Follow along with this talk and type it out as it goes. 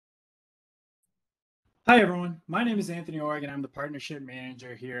Hi, everyone. My name is Anthony Org, and I'm the Partnership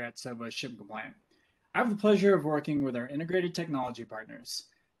Manager here at Sovos ShipCompliant. I have the pleasure of working with our integrated technology partners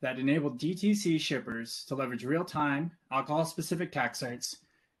that enable DTC shippers to leverage real-time, alcohol-specific tax rates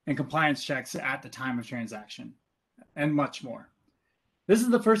and compliance checks at the time of transaction, and much more. This is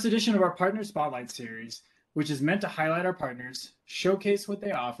the first edition of our Partner Spotlight series, which is meant to highlight our partners, showcase what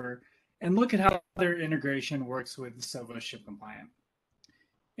they offer, and look at how their integration works with Sovos ShipCompliant.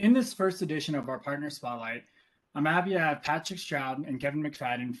 In this first edition of our Partner Spotlight, I'm happy to have Patrick Stroud and Kevin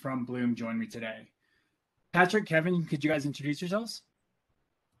McFadden from Bloom join me today. Patrick, Kevin, could you guys introduce yourselves?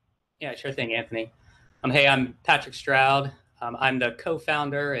 Yeah, sure thing, Anthony. Hey, I'm Patrick Stroud. I'm the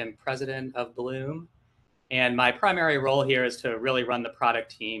co-founder and president of Bloom, and my primary role here is to really run the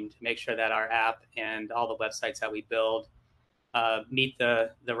product team to make sure that our app and all the websites that we build meet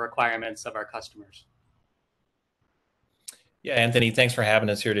the requirements of our customers. Yeah, Anthony, thanks for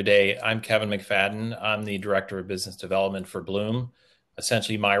having us here today. I'm Kevin McFadden. I'm the Director of Business Development for Bloom.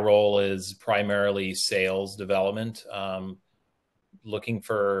 Essentially, my role is primarily sales development, looking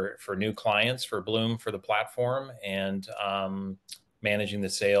for new clients for Bloom for the platform, and managing the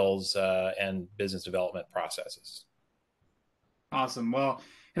sales and business development processes. Awesome. Well,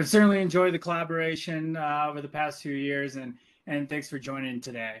 I've certainly enjoyed the collaboration over the past few years, and thanks for joining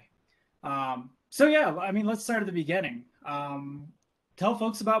today. So yeah, I mean, let's start at the beginning. Tell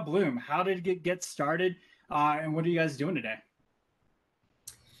folks about Bloom. How did it get started, and what are you guys doing today?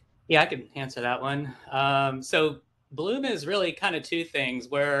 Yeah, I can answer that one. So Bloom is really kind of two things.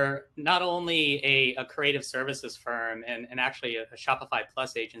 We're not only a creative services firm and actually a Shopify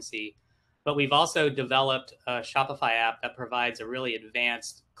Plus agency, but we've also developed a Shopify app that provides a really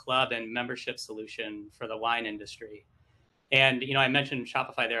advanced club and membership solution for the wine industry. And I mentioned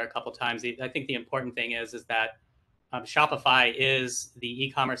Shopify there a couple of times. I think the important thing is that Shopify is the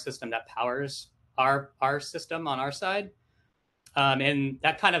e-commerce system that powers our system on our side, and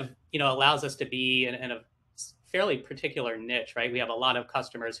that kind of allows us to be in a fairly particular niche, right? We have a lot of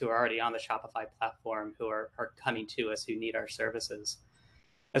customers who are already on the Shopify platform who are coming to us who need our services.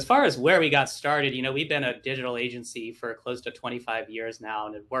 As far as where we got started, we've been a digital agency for close to 25 years now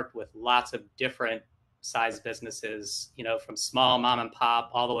and have worked with lots of different size businesses, from small mom and pop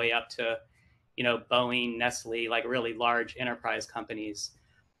all the way up to, Boeing, Nestle, like really large enterprise companies.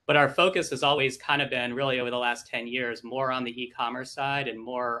 But our focus has always kind of been really over the last 10 years, more on the e-commerce side and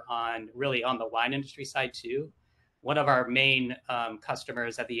more on really on the wine industry side too. One of our main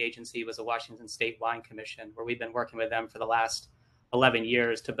customers at the agency was the Washington State Wine Commission, where we've been working with them for the last 11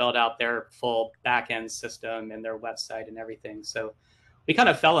 years to build out their full back-end system and their website and everything. So we kind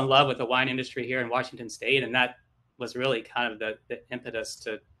of fell in love with the wine industry here in Washington State, and that was really kind of the impetus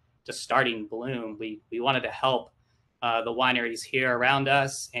to starting Bloom. We wanted to help the wineries here around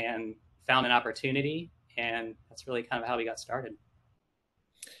us and found an opportunity, and that's really kind of how we got started.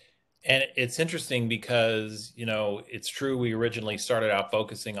 And it's interesting because, it's true we originally started out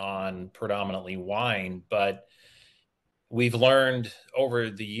focusing on predominantly wine, but we've learned over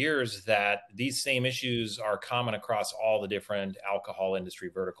the years that these same issues are common across all the different alcohol industry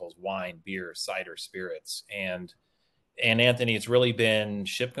verticals: wine, beer, cider, spirits. And Anthony, it's really been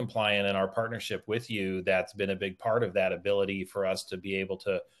ShipCompliant and our partnership with you that's been a big part of that ability for us to be able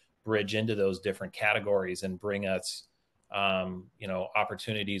to bridge into those different categories and bring us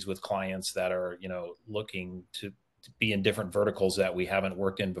opportunities with clients that are looking to be in different verticals that we haven't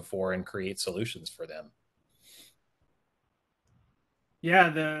worked in before and create solutions for them. Yeah,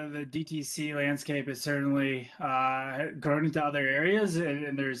 the DTC landscape has certainly grown into other areas,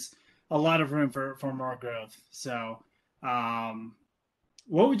 and there's a lot of room for more growth. So, um,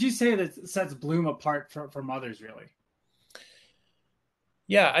 what would you say that sets Bloom apart from others, really?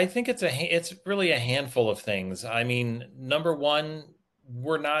 Yeah, I think it's really a handful of things. I mean, number one,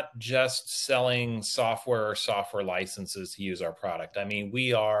 we're not just selling software or software licenses to use our product. I mean,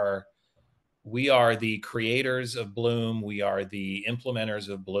 we are the creators of Bloom. We are the implementers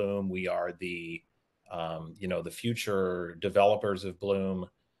of Bloom. We are the future developers of Bloom.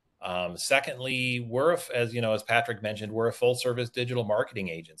 Secondly, as Patrick mentioned, we're a full service digital marketing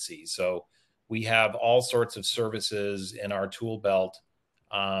agency. So we have all sorts of services in our tool belt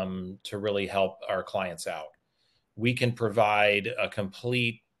to really help our clients out. We can provide a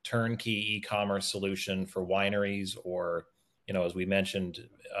complete turnkey e-commerce solution for wineries or, as we mentioned,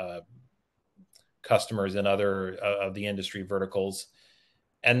 customers in other of the industry verticals.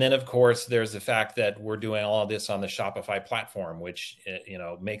 And then, of course, there's the fact that we're doing all of this on the Shopify platform, which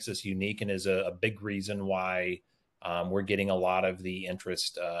makes us unique and is a big reason why we're getting a lot of the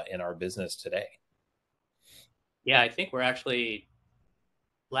interest in our business today. Yeah, I think we're actually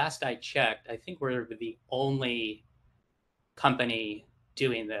last I checked, I think we're the only company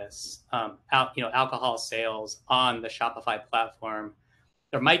doing this, alcohol sales on the Shopify platform.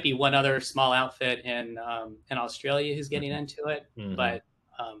 There might be one other small outfit in Australia who's getting into it, but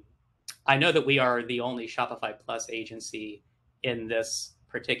I know that we are the only Shopify Plus agency in this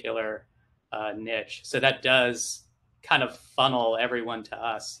particular niche. So that does kind of funnel everyone to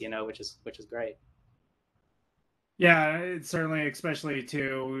us, which is great. Yeah, it's certainly, especially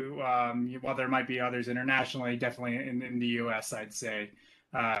too, while there might be others internationally, definitely in the US, I'd say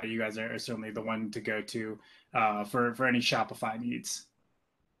you guys are certainly the one to go to for any Shopify needs.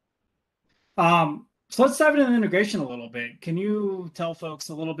 So let's dive into the integration a little bit. Can you tell folks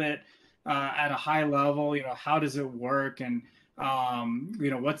a little bit at a high level, how does it work, and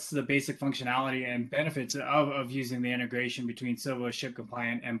what's the basic functionality and benefits of using the integration between Sovos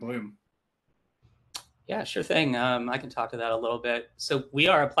ShipCompliant and Bloom? Yeah, sure thing. I can talk to that a little bit. So we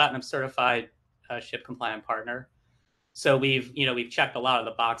are a platinum certified ShipCompliant partner. So we've checked a lot of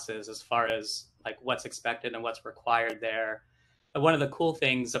the boxes as far as like what's expected and what's required there. But one of the cool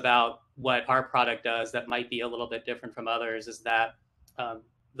things about what our product does that might be a little bit different from others is that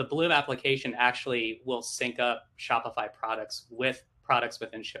the Bloom application actually will sync up Shopify products with products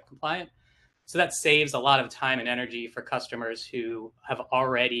within ShipCompliant. So that saves a lot of time and energy for customers who have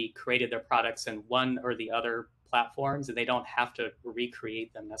already created their products in one or the other platforms, and they don't have to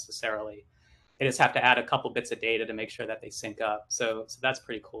recreate them necessarily. They just have to add a couple bits of data to make sure that they sync up. So that's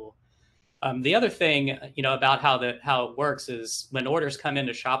pretty cool. The other thing, about how it works is when orders come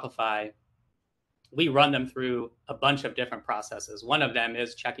into Shopify, we run them through a bunch of different processes. One of them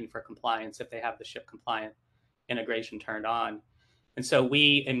is checking for compliance if they have the ShipCompliant integration turned on. And so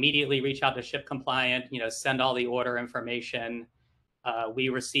we immediately reach out to ShipCompliant, send all the order information. We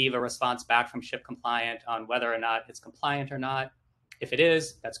receive a response back from ShipCompliant on whether or not it's compliant or not. If it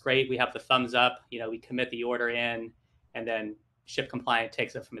is, that's great. We have the thumbs up, we commit the order in, and then ShipCompliant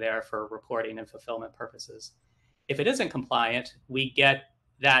takes it from there for reporting and fulfillment purposes. If it isn't compliant, we get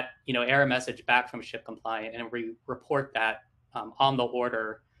that error message back from ShipCompliant, and we report that on the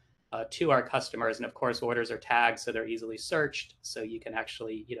order to our customers. And of course, orders are tagged, so they're easily searched. So you can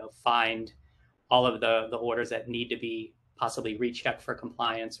actually, find all of the orders that need to be possibly rechecked for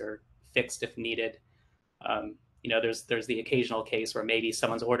compliance or fixed if needed. There's the occasional case where maybe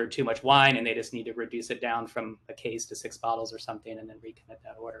someone's ordered too much wine and they just need to reduce it down from a case to 6 bottles or something, and then recommit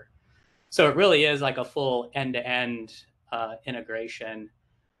that order. So it really is like a full end-to-end integration.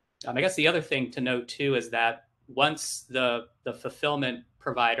 I guess the other thing to note too is that once the fulfillment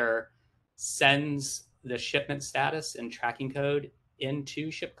provider sends the shipment status and tracking code into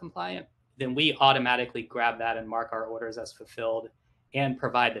ShipCompliant, then we automatically grab that and mark our orders as fulfilled and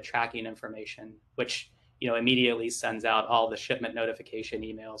provide the tracking information, which immediately sends out all the shipment notification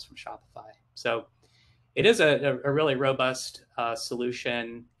emails from Shopify. So it is a really robust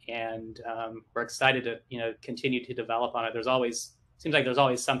solution, and we're excited to continue to develop on it. Seems like there's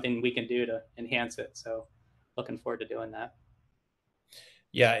always something we can do to enhance it. So looking forward to doing that.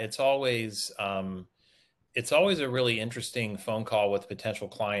 Yeah, it's always a really interesting phone call with potential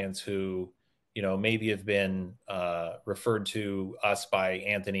clients who, maybe have been referred to us by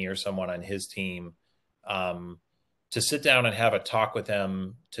Anthony or someone on his team, to sit down and have a talk with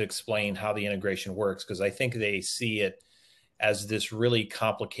them to explain how the integration works, because I think they see it as this really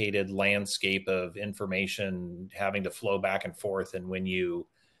complicated landscape of information having to flow back and forth. And when you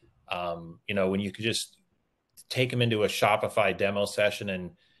could just take them into a Shopify demo session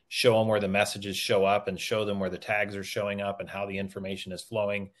and show them where the messages show up and show them where the tags are showing up and how the information is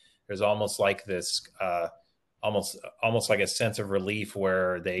flowing, there's almost like this, almost like a sense of relief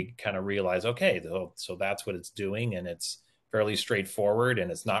where they kind of realize, okay, so that's what it's doing, and it's fairly straightforward, and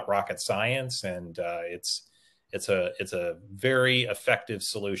it's not rocket science, and it's a very effective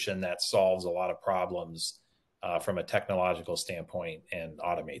solution that solves a lot of problems from a technological standpoint and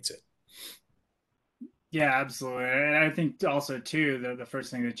automates it. Yeah, absolutely. And I think also too, the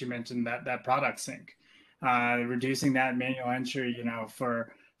first thing that you mentioned, that product sync, reducing that manual entry,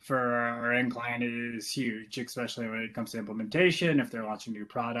 for our end client is huge, especially when it comes to implementation, if they're launching new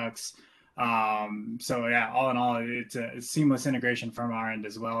products. So yeah, all in all, it's a seamless integration from our end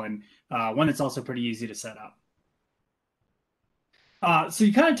as well, and one that's also pretty easy to set up. So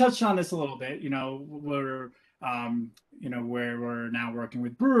you kind of touched on this a little bit. Where we're now working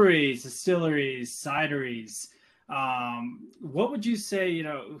with breweries, distilleries, cideries. What would you say?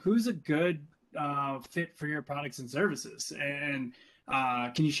 Who's a good fit for your products and services? And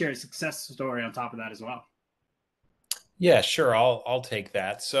can you share a success story on top of that as well? Yeah, sure. I'll take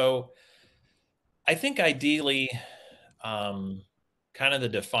that. So I think ideally, kind of the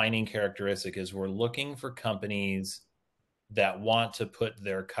defining characteristic is we're looking for companies that want to put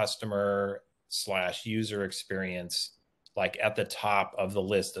their customer slash user experience like at the top of the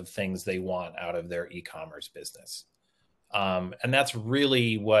list of things they want out of their e-commerce business. And that's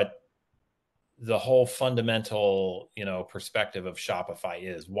really what the whole fundamental, perspective of Shopify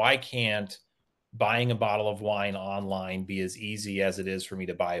is. Why can't buying a bottle of wine online be as easy as it is for me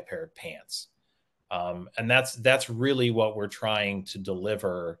to buy a pair of pants? And that's really what we're trying to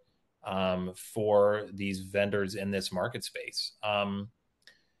deliver for these vendors in this market space.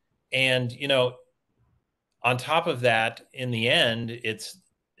 And on top of that, in the end, it's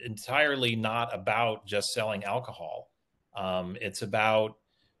entirely not about just selling alcohol. It's about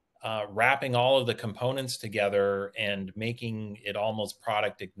wrapping all of the components together and making it almost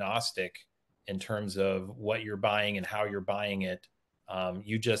product agnostic in terms of what you're buying and how you're buying it.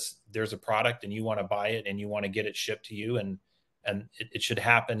 There's a product and you want to buy it and you want to get it shipped to you, and it should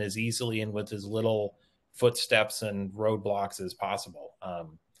happen as easily and with as little footsteps and roadblocks as possible.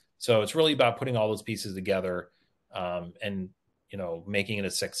 So it's really about putting all those pieces together and making it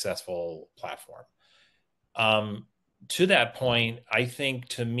a successful platform. To that point, I think,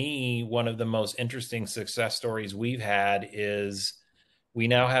 to me, one of the most interesting success stories we've had is we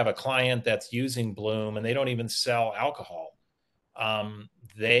now have a client that's using Bloom, and they don't even sell alcohol.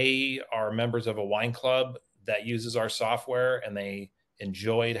 They are members of a wine club that uses our software, and they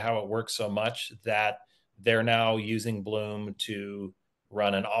enjoyed how it works so much that they're now using Bloom to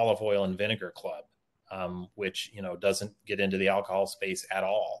run an olive oil and vinegar club, which doesn't get into the alcohol space at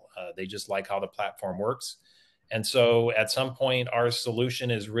all. They just like how the platform works. And so at some point, our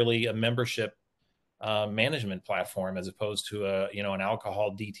solution is really a membership management platform as opposed to an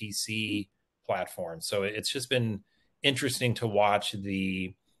alcohol DTC platform. So it's just been interesting to watch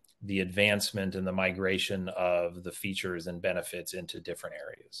the advancement and the migration of the features and benefits into different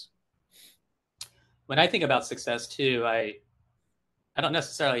areas. When I think about success too, I don't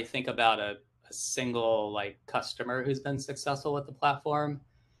necessarily think about a single customer who's been successful with the platform,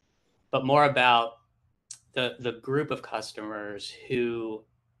 but more about the group of customers who,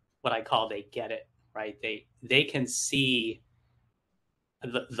 what I call, they get it, right? They can see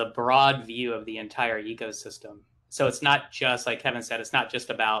the broad view of the entire ecosystem. So it's not just, like Kevin said, it's not just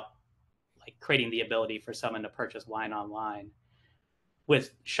about creating the ability for someone to purchase wine online.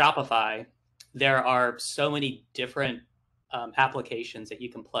 With Shopify, there are so many different applications that you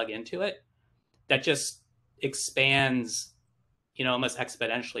can plug into it that just expands almost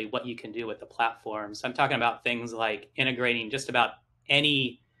exponentially what you can do with the platform. So I'm talking about things like integrating just about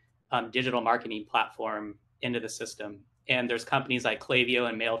any digital marketing platform into the system. And there's companies like Klaviyo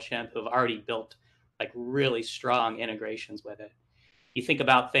and MailChimp who have already built really strong integrations with it. You think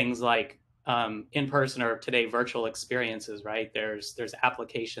about things like in-person or today virtual experiences, right? There's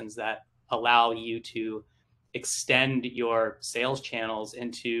applications that allow you to extend your sales channels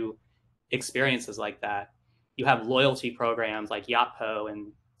into experiences like that. You have loyalty programs like Yotpo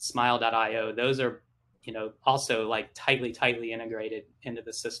and Smile.io. Those are, also tightly integrated into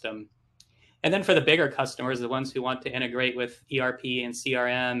the system. And then for the bigger customers, the ones who want to integrate with ERP and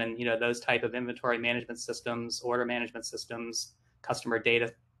CRM and, those type of inventory management systems, order management systems, customer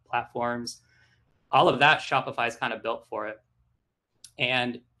data platforms, all of that Shopify is kind of built for it.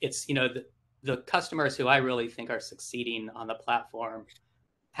 And it's, the customers who I really think are succeeding on the platform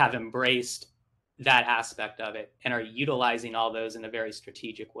have embraced that aspect of it and are utilizing all those in a very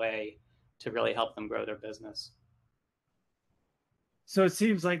strategic way to really help them grow their business. So it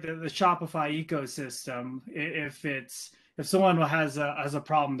seems like the Shopify ecosystem, if someone has a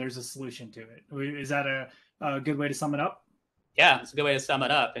problem, there's a solution to it. Is that a good way to sum it up? Yeah, it's a good way to sum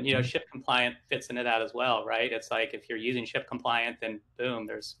it up. And ShipCompliant fits into that as well, right? It's like if you're using ShipCompliant, then boom,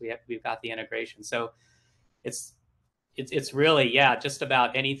 we've got the integration. So it's really, just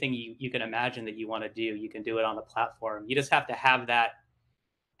about anything you can imagine that you want to do, you can do it on the platform. You just have to have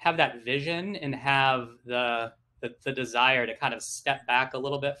that vision and have the desire to kind of step back a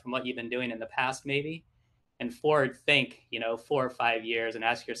little bit from what you've been doing in the past, maybe, and forward think, 4 or 5 years and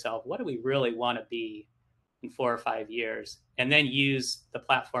ask yourself, what do we really want to be in 4 or 5 years? And then use the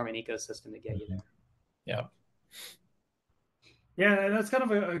platform and ecosystem to get you there. Yeah. Yeah, that's kind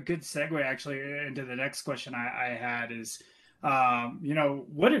of a good segue actually into the next question I had is,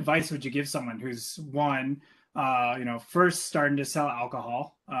 what advice would you give someone who's first starting to sell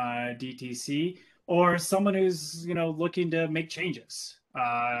alcohol, DTC, or someone who's, looking to make changes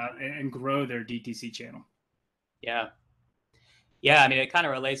and grow their DTC channel? Yeah. Yeah, I mean, it kind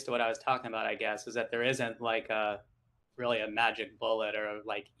of relates to what I was talking about, I guess, is that there isn't really a magic bullet or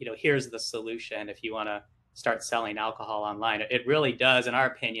here's the solution if you want to start selling alcohol online. It really does, in our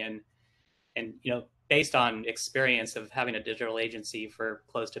opinion, and based on experience of having a digital agency for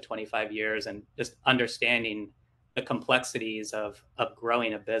close to 25 years and just understanding the complexities of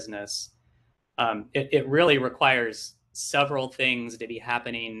growing a business, it really requires several things to be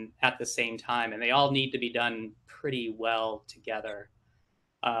happening at the same time, and they all need to be done pretty well together.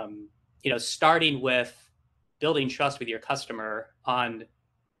 Starting with building trust with your customer on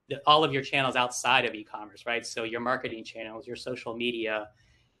all of your channels outside of e-commerce, right? So your marketing channels, your social media,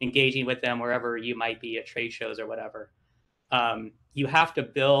 engaging with them wherever you might be at trade shows or whatever. You have to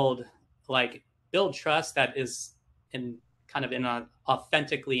build trust that is in an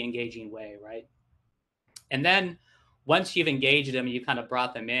authentically engaging way, right? And then once you've engaged them, you kind of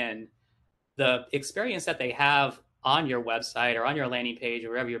brought them in, the experience that they have on your website or on your landing page or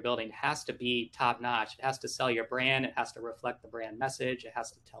wherever you're building has to be top notch. It has to sell your brand. It has to reflect the brand message. It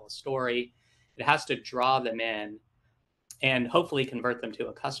has to tell a story. It has to draw them in and hopefully convert them to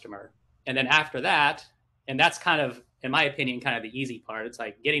a customer. And then after that, and that's kind of, in my opinion, kind of the easy part. It's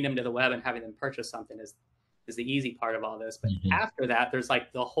like getting them to the web and having them purchase something is the easy part of all this. But after that, there's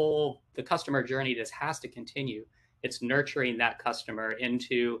like the customer journey just has to continue. It's nurturing that customer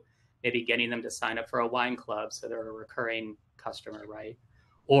into maybe getting them to sign up for a wine club so they're a recurring customer, right?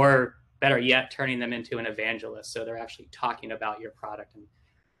 Or better yet, turning them into an evangelist so they're actually talking about your product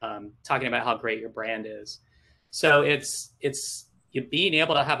and talking about how great your brand is. So it's you being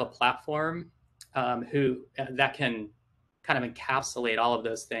able to have a platform that can kind of encapsulate all of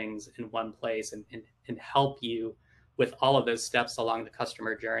those things in one place and help you with all of those steps along the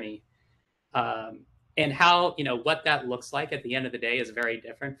customer journey. And how, what that looks like at the end of the day is very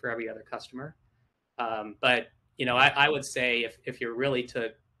different for every other customer. But, I would say if you're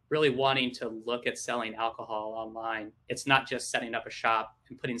really wanting to look at selling alcohol online, it's not just setting up a shop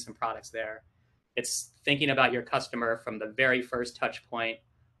and putting some products there. It's thinking about your customer from the very first touch point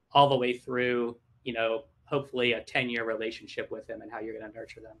all the way through, hopefully a 10-year relationship with them and how you're going to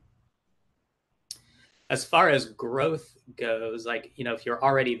nurture them. As far as growth goes, if you're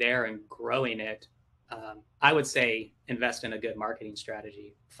already there and growing it, I would say invest in a good marketing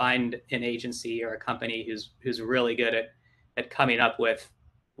strategy. Find an agency or a company who's really good at coming up with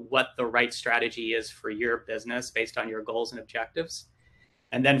what the right strategy is for your business based on your goals and objectives.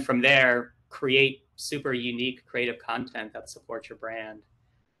 And then from there, create super unique creative content that supports your brand.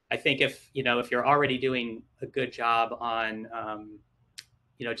 I think if you're already doing a good job on,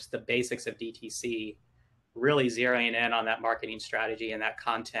 just the basics of DTC, really zeroing in on that marketing strategy and that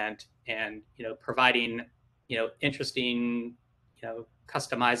content and, providing, interesting,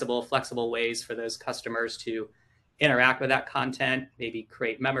 customizable, flexible ways for those customers to interact with that content, maybe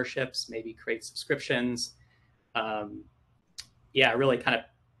create memberships, maybe create subscriptions. Really kind of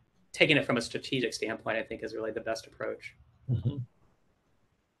taking it from a strategic standpoint, I think is really the best approach. Mm-hmm.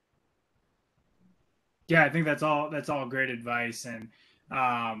 Yeah, I think that's all great advice, and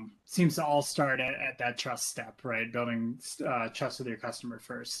seems to all start at that trust step, right? Building trust with your customer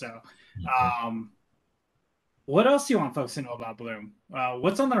first. So, what else do you want folks to know about Bloom?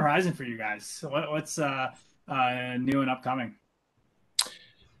 What's on the horizon for you guys? What's new and upcoming?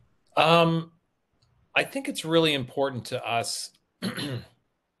 I think it's really important to us.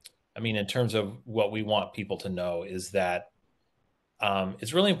 I mean, in terms of what we want people to know is that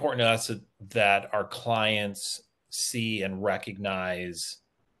it's really important to us that our clients see and recognize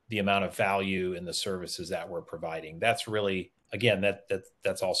the amount of value in the services that we're providing. That's really, again,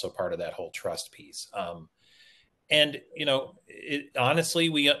 that's also part of that whole trust piece. And honestly,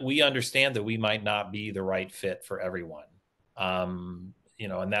 we understand that we might not be the right fit for everyone. And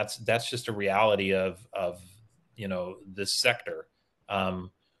that's just a reality of this sector.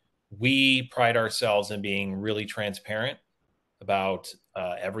 We pride ourselves in being really transparent about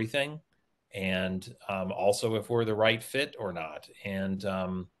everything, and also if we're the right fit or not. And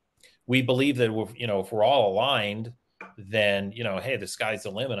we believe that if we're all aligned, then hey, the sky's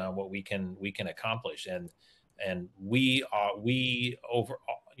the limit on what we can accomplish. And we over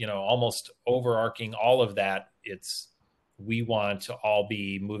almost overarching all of that, we want to all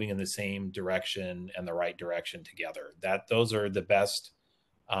be moving in the same direction and the right direction together. Those are the best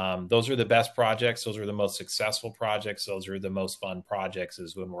projects. Those are the most successful projects. Those are the most fun projects,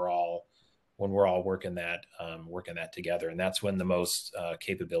 is when we're all working that together. And that's when the most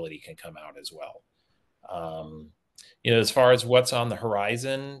capability can come out as well. As far as what's on the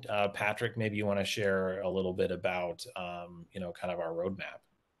horizon, Patrick, maybe you want to share a little bit about, kind of our roadmap.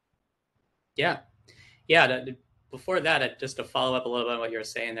 Yeah. Before that, just to follow up a little bit on what you were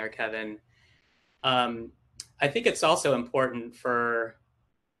saying there, Kevin, I think it's also important for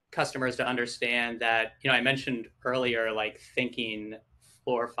customers to understand that, you know, I mentioned earlier, like thinking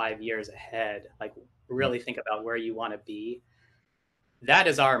 4 or 5 years ahead, like really think about where you want to be. That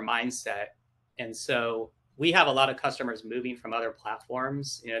is our mindset. And so we have a lot of customers moving from other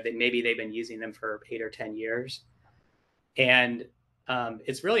platforms. You know, maybe they've been using them for 8 or 10 years. And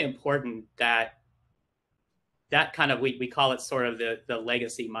it's really important that that kind of, we call it sort of the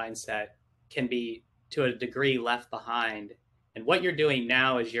legacy mindset, can be to a degree left behind. And what you're doing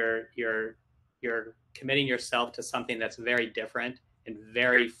now is you're committing yourself to something that's very different and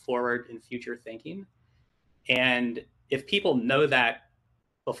very forward and future thinking. And if people know that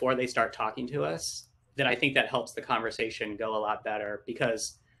before they start talking to us, then I think that helps the conversation go a lot better,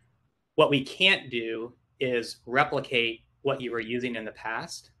 because what we can't do is replicate what you were using in the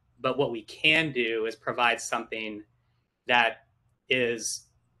past. But what we can do is provide something that is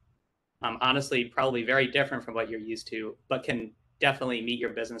honestly probably very different from what you're used to, but can definitely meet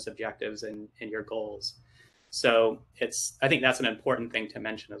your business objectives and your goals. So I think that's an important thing to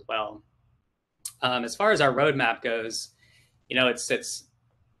mention as well. As far as our roadmap goes, you know, it's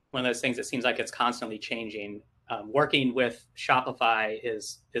one of those things that seems like it's constantly changing. Working with Shopify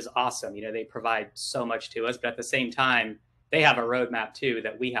is awesome. You know, they provide so much to us, but at the same time, they have a roadmap too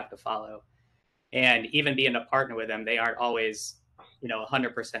that we have to follow. And even being a partner with them, they aren't always, you know,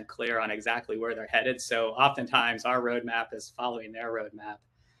 100% clear on exactly where they're headed. So oftentimes our roadmap is following their roadmap.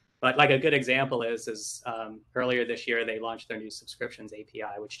 But like a good example is earlier this year, they launched their new subscriptions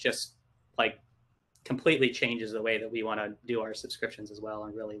API, which just like completely changes the way that we want to do our subscriptions as well,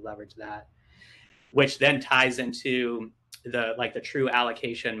 and really leverage that, which then ties into the true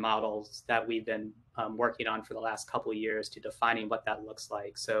allocation models that we've been working on for the last couple of years, to defining what that looks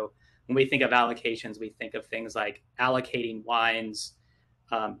like. So when we think of allocations, we think of things like allocating wines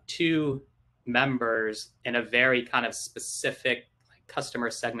to members in a very kind of specific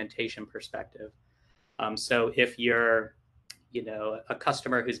customer segmentation perspective. So if you're, you know, a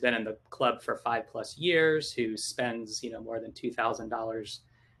customer who's been in the club for 5+ years, who spends, you know, more than $2,000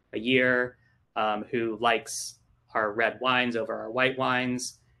 a year, who likes our red wines over our white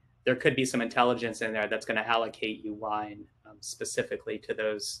wines, there could be some intelligence in there that's going to allocate you wine specifically to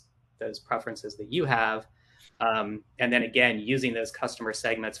those preferences that you have. And then again, using those customer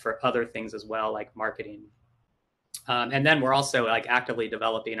segments for other things as well, like marketing. And then we're also like actively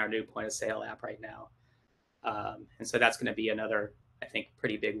developing our new point of sale app right now. And so that's going to be another, I think,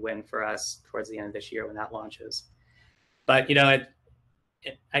 pretty big win for us towards the end of this year when that launches. But, you know,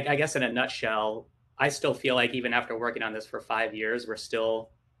 I guess in a nutshell, I still feel like even after working on this for 5 years, we're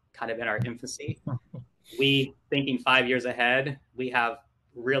still kind of in our infancy. We, thinking 5 years ahead, we have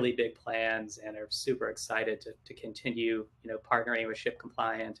really big plans and are super excited to continue, you know, partnering with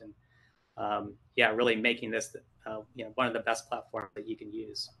ShipCompliant and really making this, you know, one of the best platforms that you can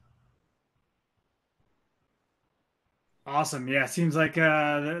use. Awesome. Yeah, seems like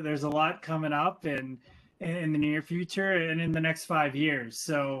there's a lot coming up in the near future and in the next 5 years.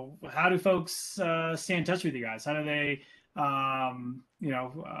 So how do folks stay in touch with you guys? How do they,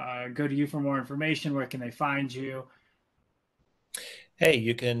 go to you for more information? Where can they find you? Hey,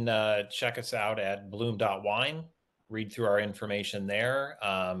 you can check us out at bloom.wine, read through our information there.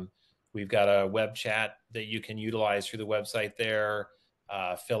 We've got a web chat that you can utilize through the website there,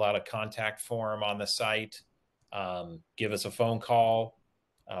 fill out a contact form on the site, give us a phone call,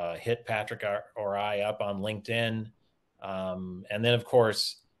 hit Patrick or I up on LinkedIn. And then, of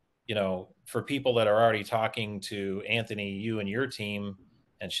course, you know, for people that are already talking to Anthony, you and your team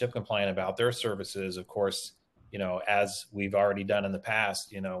and ShipCompliant about their services, of course, you know, as we've already done in the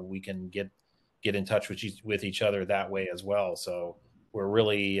past, you know, we can get in touch with each other that way as well. So we're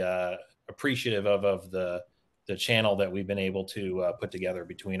really appreciative of the channel that we've been able to put together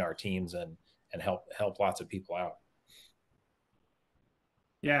between our teams and help lots of people out.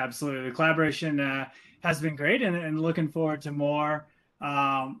 Yeah, absolutely. The collaboration has been great, and looking forward to more.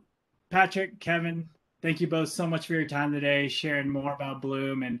 Patrick, Kevin, thank you both so much for your time today, sharing more about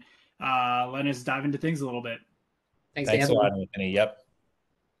Bloom and letting us dive into things a little bit. Thanks a lot, Anthony. Yep.